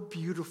 How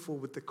beautiful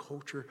would the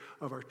culture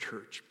of our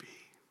church be?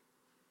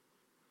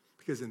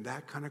 Because in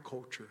that kind of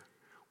culture,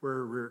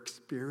 where we're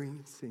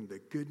experiencing the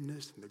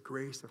goodness and the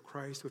grace of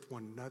Christ with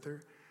one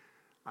another,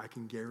 I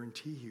can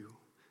guarantee you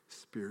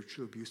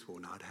spiritual abuse will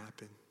not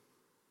happen.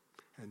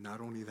 And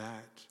not only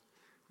that,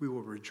 we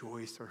will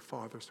rejoice our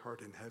Father's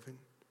heart in heaven,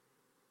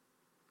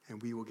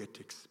 and we will get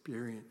to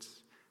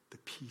experience the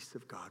peace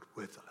of God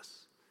with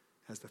us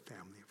as the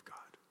family of God.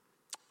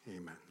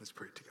 Amen. Let's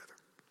pray together.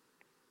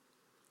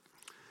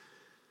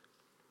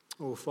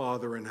 Oh,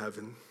 Father in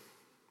heaven,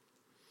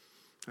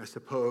 I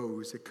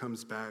suppose it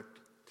comes back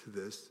to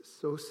this,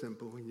 so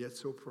simple and yet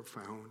so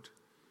profound.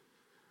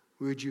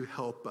 Would you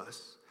help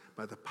us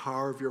by the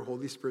power of your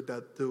Holy Spirit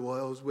that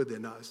dwells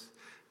within us,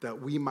 that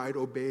we might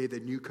obey the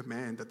new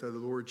command that the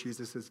Lord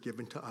Jesus has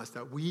given to us,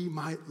 that we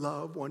might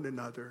love one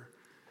another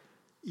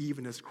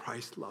even as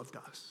Christ loved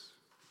us.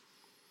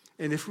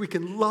 And if we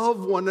can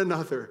love one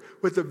another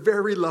with the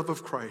very love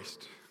of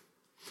Christ,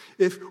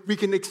 if we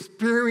can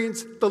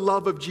experience the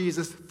love of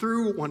Jesus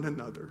through one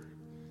another,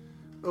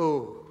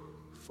 oh,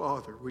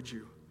 Father, would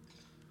you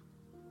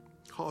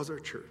cause our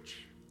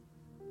church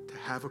to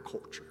have a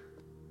culture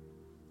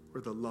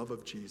where the love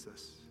of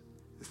Jesus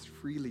is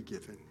freely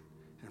given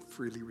and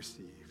freely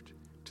received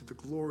to the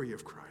glory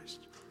of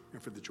Christ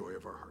and for the joy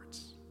of our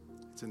hearts.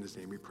 It's in his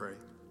name we pray.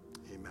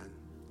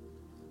 Amen.